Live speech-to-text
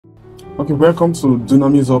Okay, welcome to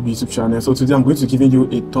Dunamis Hub YouTube channel. So today I'm going to give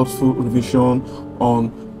you a thoughtful revision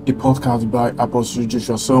on a podcast by Apostle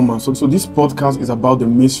Joshua Selman. So this podcast is about the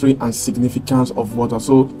mystery and significance of water.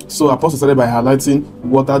 So Apostle started by highlighting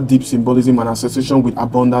water deep symbolism and association with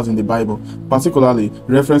abundance in the Bible, particularly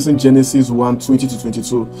referencing Genesis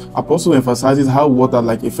 1:20-22. Apostle emphasizes how water,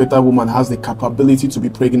 like a fertile woman, has the capability to be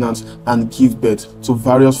pregnant and give birth to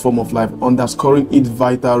various forms of life, underscoring its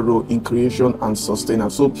vital role in creation and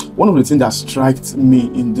sustenance. So one of the things that strikes me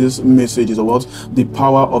in this message is about the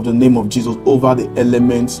power of the name of Jesus over the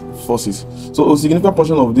elements forces. So a significant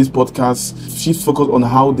portion of this podcast shifts focus on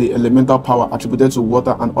how the elemental power attributed to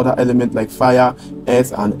water and other elements like fire,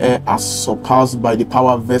 earth, and air are surpassed by the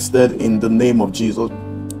power vested in the name of Jesus.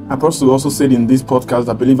 Apostle also said in this podcast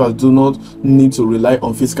that believers do not need to rely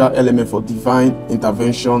on physical elements for divine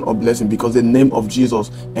intervention or blessing, because the name of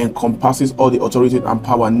Jesus encompasses all the authority and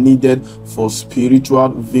power needed for spiritual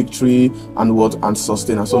victory and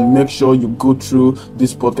sustenance. So make sure you go through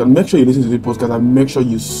this podcast, make sure you listen to this podcast, and make sure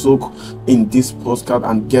you soak in this podcast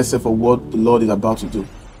and get set for what the Lord is about to do.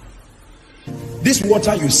 This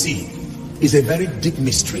water you see is a very deep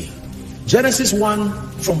mystery. Genesis 1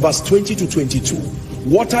 from verse 20-22.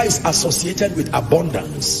 Water is associated with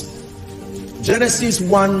abundance. Genesis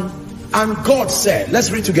 1, and God said, let's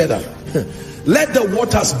read together. Let the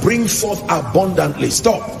waters bring forth abundantly.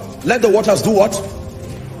 Stop. Let the waters do what?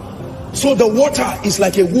 So the water is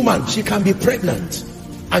like a woman. She can be pregnant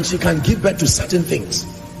and she can give birth to certain things.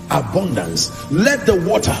 Abundance. Let the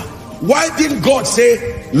water. Why didn't God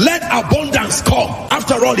say, let abundance come?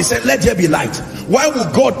 After all, he said, let there be light. Why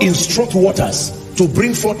would God instruct waters to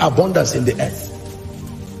bring forth abundance in the earth?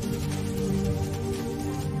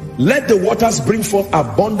 Let the waters bring forth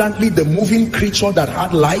abundantly the moving creature that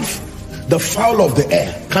had life, the fowl of the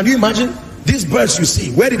air. Can you imagine? These birds you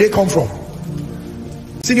see, where did they come from?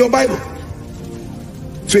 It's in your Bible.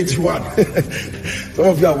 21. Some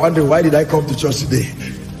of you are wondering, why did I come to church today?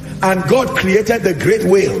 And God created the great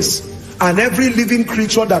whales and every living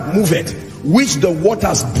creature that moveth, which the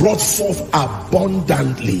waters brought forth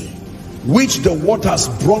abundantly. Which the waters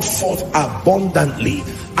brought forth abundantly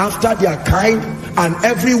after their kind, and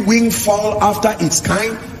every winged fowl after its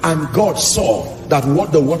kind. And God saw that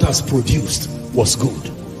what the waters produced was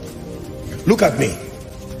good. Look at me.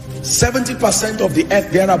 70% of the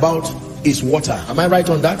earth thereabout is water. Am I right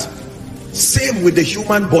on that? Same with the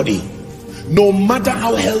human body. No matter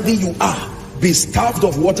how healthy you are, be starved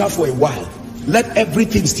of water for a while, let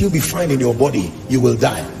everything still be fine in your body, you will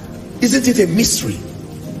die. Isn't it a mystery?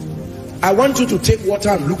 I want you to take water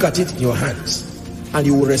and look at it in your hands, and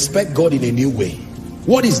you will respect God in a new way.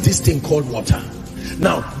 What is this thing called water?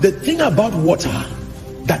 Now, the thing about water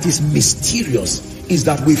that is mysterious is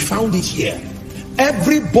that we found it here.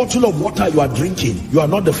 Every bottle of water you are drinking, you are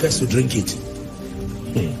not the first to drink it.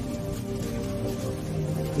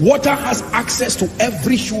 Water has access to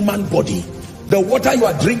every human body. The water you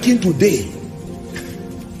are drinking today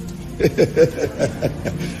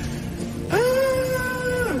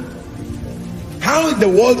how in the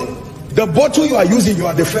world, the bottle you are using, you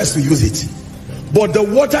are the first to use it, but the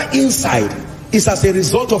water inside is as a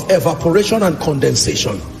result of evaporation and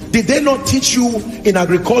condensation. Did they not teach you in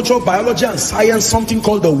agriculture, biology and science something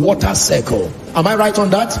called the water cycle? Am I right on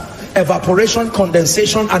that? Evaporation,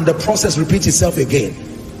 condensation, and the process repeats itself again.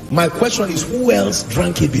 My question is, who else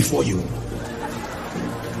drank it before you?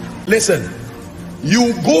 Listen,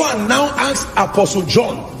 you go and now ask Apostle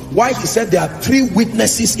John why he said there are 3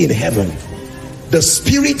 witnesses in heaven: the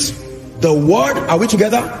Spirit, the Word, are we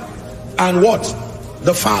together? And what?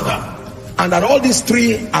 The Father. And that all these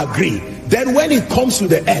 3 agree. Then when it comes to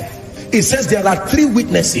the earth, it says there are 3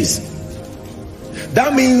 witnesses.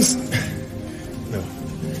 That means no.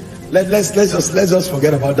 Let's just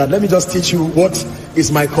forget about that. Let me just teach you what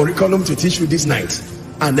is my curriculum to teach you this night,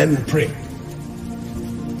 and then we pray.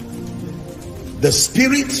 The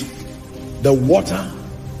Spirit, the water,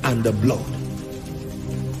 and the blood.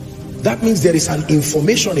 That means there is an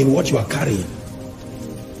information in what you are carrying.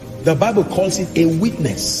 The Bible calls it a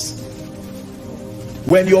witness.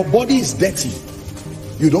 When your body is dirty,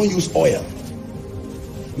 you don't use oil.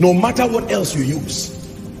 No matter what else you use,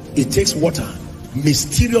 it takes water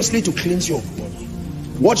mysteriously to cleanse your body.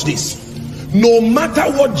 Watch this. No matter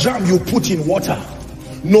what jam you put in water,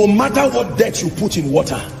 no matter what dirt you put in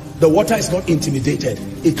water, the water is not intimidated.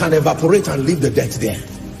 It can evaporate and leave the dirt there.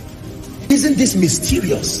 Isn't this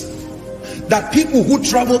mysterious? That people who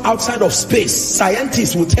travel outside of space,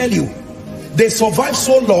 scientists will tell you, they survive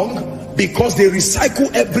so long because they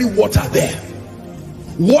recycle every water there.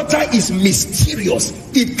 Water is mysterious.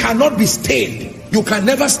 It cannot be stained. You can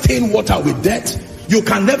never stain water with dirt. You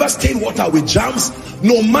can never stain water with germs.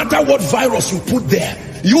 No matter what virus you put there,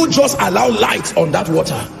 you just allow light on that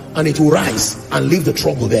water and it will rise and leave the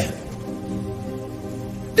trouble there.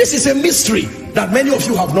 This is a mystery that many of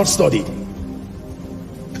you have not studied.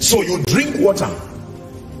 So you drink water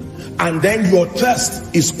and then your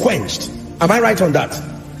thirst is quenched. Am I right on that?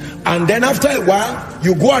 And then after a while,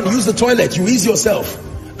 you go and use the toilet, you ease yourself,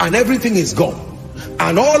 and everything is gone.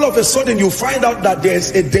 And all of a sudden, you find out that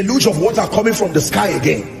there's a deluge of water coming from the sky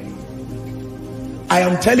again. I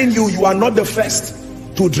am telling you, you are not the first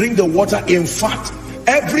to drink the water. In fact,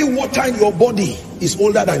 every water in your body is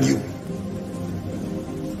older than you.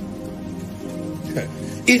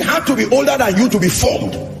 It had to be older than you to be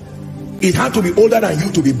formed. It had to be older than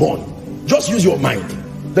you to be born. Just use your mind.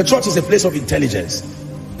 The church is a place of intelligence.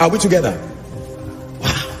 Are we together?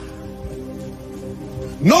 Wow.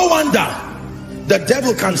 No wonder the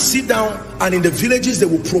devil can sit down, and in the villages they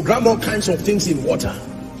will program all kinds of things in water,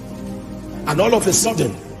 and all of a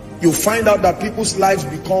sudden you find out that people's lives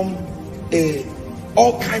become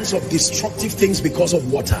all kinds of destructive things because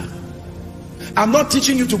of water. I'm not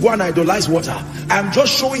teaching you to go and idolize water. I'm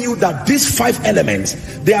just showing you that these 5 elements,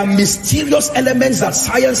 they are mysterious elements that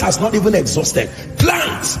science has not even exhausted.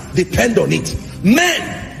 Plants depend on it.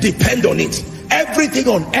 Men depend on it. Everything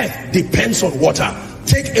on earth depends on water.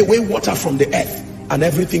 Take away water from the earth and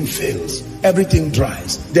everything fails. Everything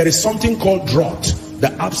dries. There is something called drought,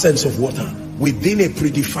 the absence of water within a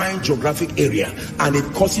predefined geographic area, and it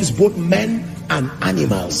causes both men and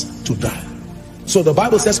animals to die. So the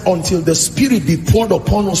Bible says, until the Spirit be poured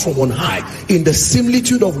upon us from on high in the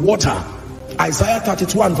similitude of water. Isaiah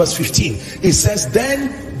 32 and verse 15, it says,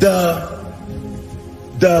 then the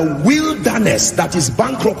wilderness that is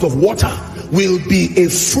bankrupt of water will be a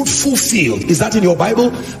fruitful field. Is that in your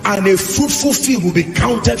Bible? And a fruitful field will be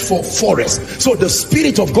counted for forest. So the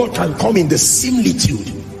Spirit of God can come in the similitude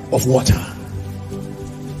of water.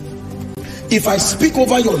 If I speak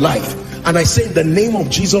over your life and I say, in the name of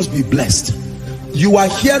Jesus be blessed, you are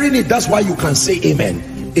hearing it. That's why you can say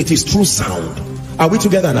amen. It is true sound. Are we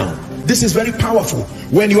together now? This is very powerful.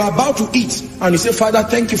 When you are about to eat and you say, Father,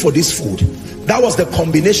 thank you for this food. That was the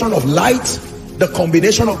combination of light, the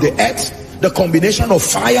combination of the earth, the combination of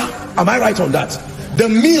fire. Am I right on that? The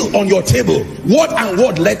meal on your table, what and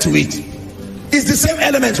what led to it? It's the same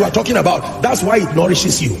elements we are talking about. That's why it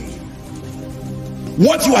nourishes you.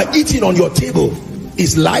 What you are eating on your table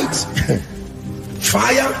is light,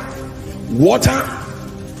 fire, water.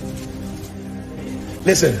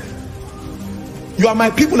 Listen, you are my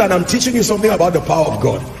people and I'm teaching you something about the power of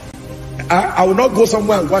God. I will not go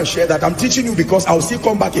somewhere and go and share that. I'm teaching you because I'll still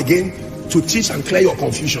come back again to teach and clear your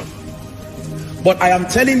confusion. But I am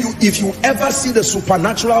telling you, if you ever see the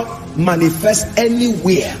supernatural manifest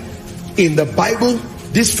anywhere in the Bible,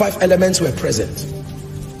 these 5 elements were present.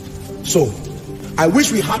 So I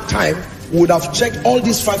wish we had time, we would have checked all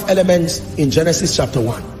these 5 elements in Genesis chapter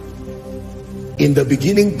 1. In the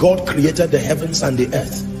beginning, God created the heavens and the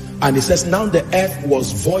earth. And it says, now the earth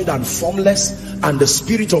was void and formless, and the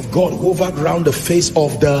Spirit of God hovered around the face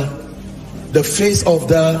of the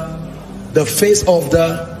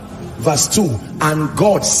verse 2. And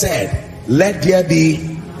God said, let there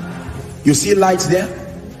be, you see light there?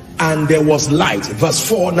 And there was light. Verse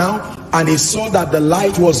 4 now. And he saw that the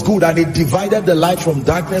light was good, and it divided the light from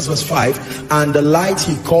darkness. Verse 5. And the light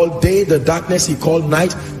he called day, the darkness he called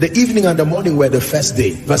night. The evening and the morning were the first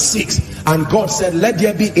day. Verse 6. And God said, let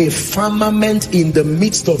there be a firmament in the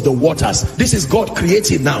midst of the waters. This is God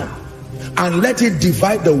creating now. And let it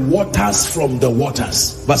divide the waters from the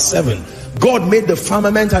waters. Verse 7. God made the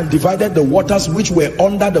firmament and divided the waters which were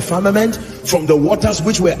under the firmament from the waters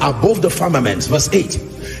which were above the firmament. Verse 8.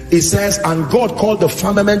 It says, and God called the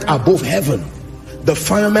firmament above heaven. The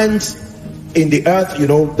firmament in the earth, you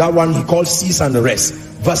know, that one he called seas and the rest.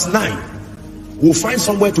 Verse 9. We'll find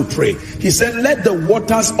somewhere to pray. He said, let the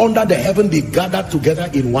waters under the heaven be gathered together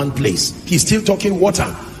in one place. He's still talking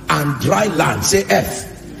water and dry land. Say earth.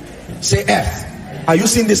 Say earth. Are you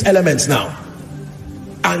seeing these elements now?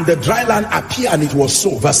 And the dry land appeared, and it was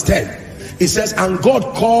so. Verse 10. It says, and God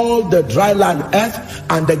called the dry land earth,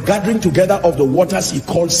 and the gathering together of the waters he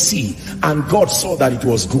called sea. And God saw that it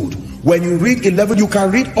was good. When you read 11, you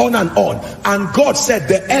can read on and on. And God said,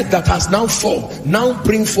 the earth that has now formed, now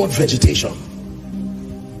bring forth vegetation.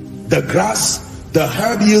 The grass, the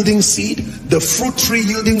herb yielding seed, the fruit tree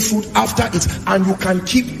yielding fruit after it. And you can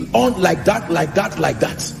keep on like that, like that, like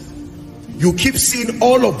that. You keep seeing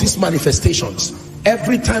all of these manifestations.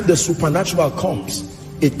 Every time the supernatural comes,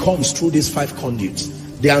 it comes through these 5 conduits.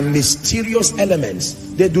 They are mysterious elements.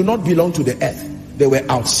 They do not belong to the earth. They were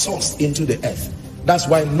outsourced into the earth. That's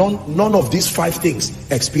why none of these 5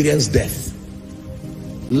 things experience death.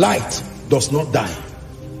 Light does not die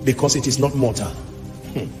because it is not mortal.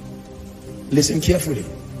 Listen carefully.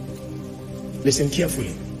 Listen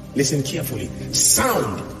carefully. Listen carefully.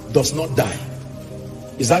 Sound does not die.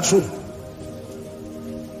 Is that true?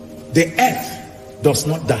 The earth does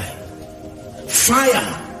not die.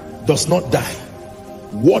 Fire does not die.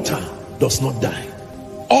 Water does not die.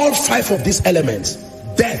 All 5 of these elements,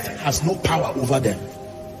 death has no power over them.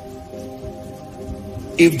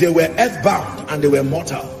 If they were earthbound and they were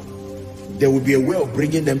mortal, there would be a way of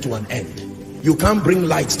bringing them to an end. You can't bring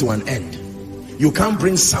light to an end. You can't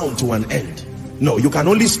bring sound to an end. No, you can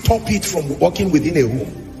only stop it from walking within a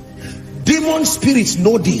room. Demon spirits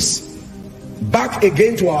know this. Back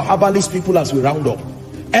again to our herbalist people as we round up.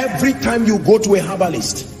 Every time you go to a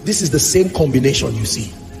herbalist, this is the same combination you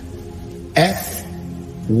see. Earth,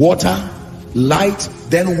 water, light,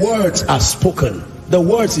 then words are spoken. The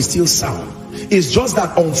words is still sound. It's just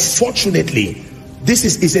that unfortunately, this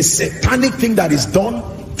is a satanic thing that is done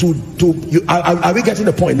to you. Are we getting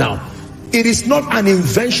the point now? It is not an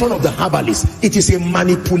invention of the herbalist. It is a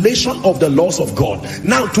manipulation of the laws of God.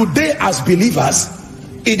 Now today as believers,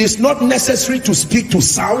 it is not necessary to speak to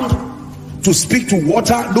sound, to speak to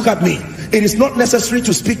water. Look at me. It is not necessary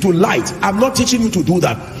to speak to light. I'm not teaching you to do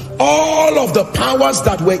that. All of the powers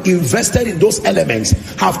that were invested in those elements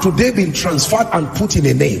have today been transferred and put in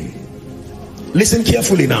a name. Listen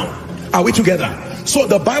carefully now. Are we together? So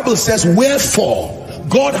the Bible says, wherefore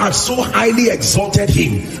God has so highly exalted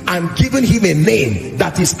him and given him a name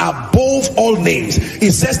that is above all names.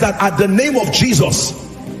 It says that at the name of Jesus,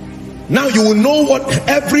 now you will know what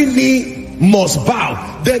every knee must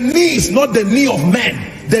bow. The knee is not the knee of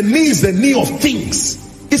men. The knee is the knee of things.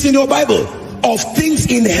 It's in your Bible. Of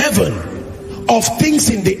things in heaven, of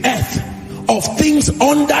things in the earth, of things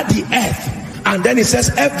under the earth. And then it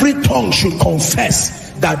says every tongue should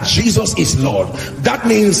confess that Jesus is Lord. That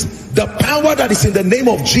means the power that is in the name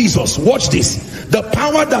of Jesus, watch this, the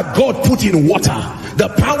power that God put in water, the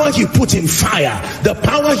power he put in fire, the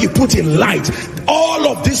power he put in light, all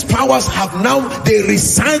of these powers have now, they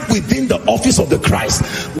reside within the office of the Christ.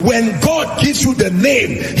 When God gives you the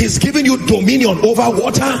name, he's giving you dominion over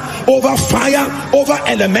water, over fire, over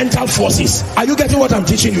elemental forces. Are you getting what I'm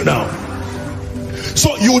teaching you now?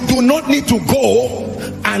 So you do not need to go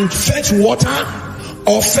and fetch water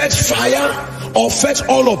or fetch fire or fetch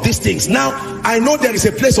all of these things. Now I know there is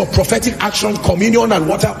a place of prophetic action, communion and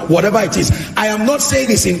water, whatever it is. I am not saying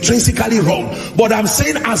it's intrinsically wrong, but I'm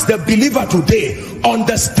saying as the believer today,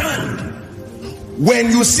 understand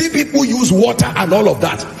when you see people use water and all of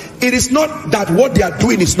that, it is not that what they are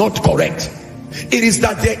doing is not correct. It is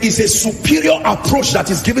that there is a superior approach that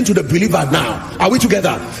is given to the believer now. Are we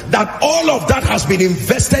together? That all of that has been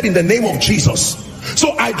invested in the name of Jesus.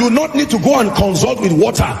 So I do not need to go and consult with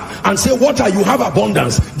water and say, water, you have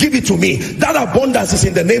abundance, give it to me. That abundance is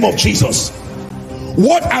in the name of Jesus.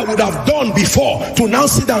 What I would have done before to now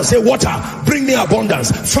sit down and say, water, bring me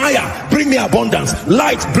abundance, fire, bring me abundance,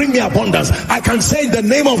 light, bring me abundance. I can say in the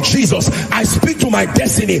name of Jesus, I speak to my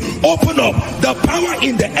destiny. Open up. The power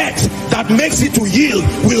in the earth that makes it to yield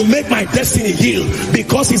will make my destiny yield,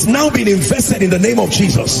 because it's now been invested in the name of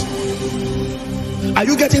Jesus. Are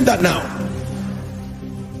you getting that now?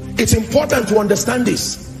 It's important to understand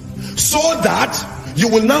this, so that you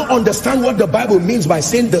will now understand what the Bible means by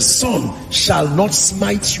saying the sun shall not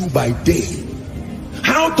smite you by day.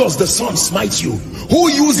 How does the sun smite you? Who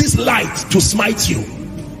uses light to smite you?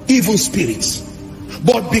 Evil spirits.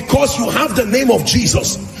 But because you have the name of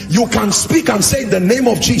Jesus, you can speak and say in the name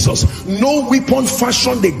of Jesus, no weapon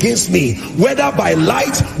fashioned against me, whether by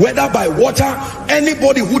light, whether by water.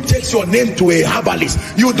 Anybody who takes your name to a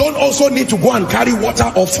herbalist, you don't also need to go and carry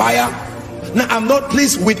water or fire. Now I'm not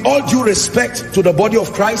pleased, with all due respect to the body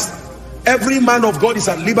of Christ, every man of God is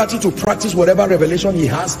at liberty to practice whatever revelation he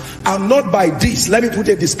has. I'm not by this, let me put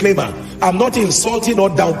a disclaimer, I'm not insulting or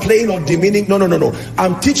downplaying or demeaning. No.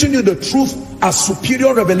 I'm teaching you the truth as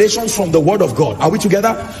superior revelations from the word of God. Are we together?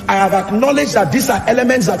 I have acknowledged that these are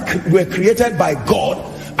elements that were created by God,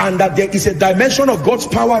 and that there is a dimension of God's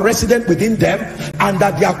power resident within them, and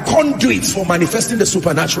that they are conduits for manifesting the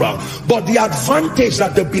supernatural. But the advantage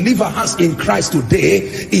that the believer has in Christ today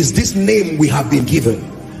is this name we have been given.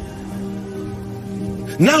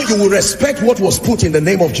 Now you will respect what was put in the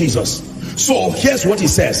name of Jesus. So here's what he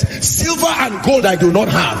says: silver and gold I do not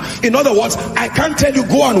have. In other words, I can't tell you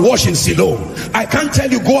go and wash in Siloam. I can't tell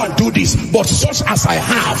you go and do this, but such as I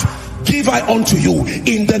have give I unto you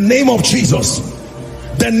in the name of Jesus.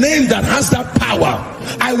 The name that has that power.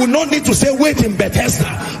 I will not need to say wait in Bethesda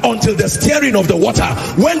until the stirring of the water.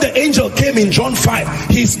 When the angel came in John 5,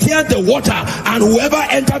 he stirred the water, and whoever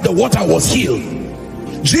entered the water was healed.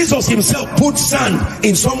 Jesus himself put sand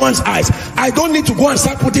in someone's eyes. I don't need to go and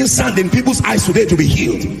start putting sand in people's eyes today to be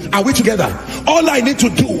healed. Are we together? All I need to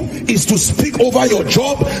do is to speak over your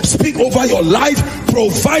job, speak over your life,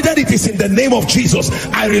 provided it is in the name of Jesus.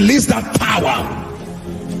 I release that power.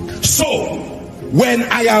 So when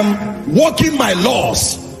I am walking my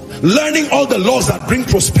laws, learning all the laws that bring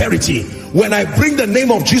prosperity, when I bring the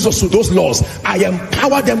name of Jesus to those laws, I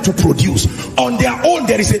empower them to produce. On their own,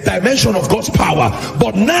 there is a dimension of God's power,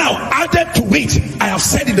 but now added to it, I have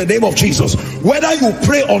said in the name of Jesus, whether you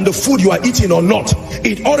pray on the food you are eating or not,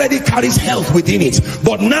 it already carries health within it.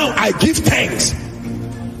 But now I give thanks,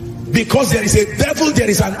 because there is a devil, there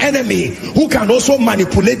is an enemy who can also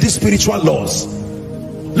manipulate these spiritual laws.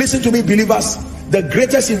 Listen to me, believers. The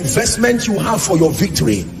greatest investment you have for your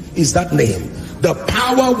victory is that name. The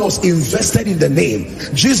power was invested in the name.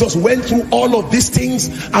 Jesus went through all of these things,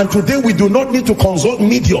 and today we do not need to consult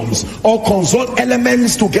mediums or consult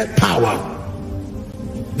elements to get power.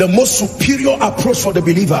 The most superior approach for the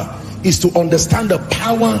believer is to understand the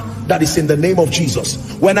power that is in the name of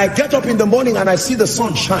Jesus. When I get up in the morning and I see the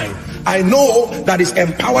sun shine, I know that is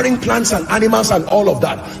empowering plants and animals and all of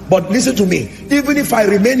that. But listen to me, even if I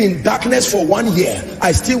remain in darkness for 1 year,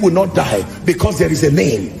 I still will not die, because there is a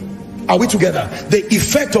name. Are we together? The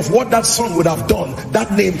effect of what that sun would have done,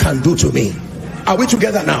 that name can do to me. Are we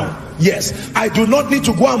together now? Yes. I do not need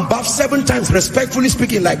to go and bath 7 times, respectfully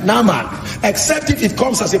speaking, like Naaman, except if it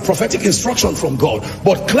comes as a prophetic instruction from God.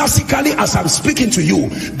 But classically, as I'm speaking to you,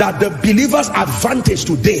 that the believer's advantage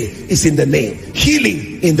today is in the name.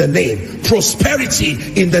 Healing in the name. Prosperity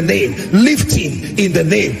in the name. Lifting in the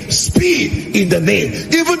name. Speed in the name.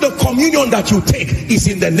 Even the communion that you take is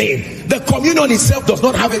in the name. The communion itself does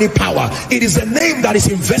not have any power. It is the name that is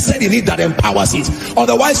invested in it that empowers it.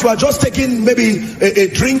 Otherwise, you are just taking maybe a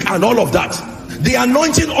drink and all of that. The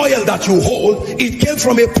anointing oil that you hold, it came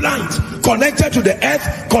from a plant, connected to the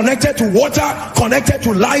earth, connected to water, connected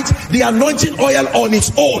to light. The anointing oil on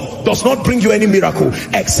its own does not bring you any miracle,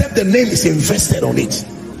 except the name is invested on it.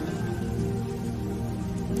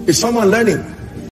 Is someone learning?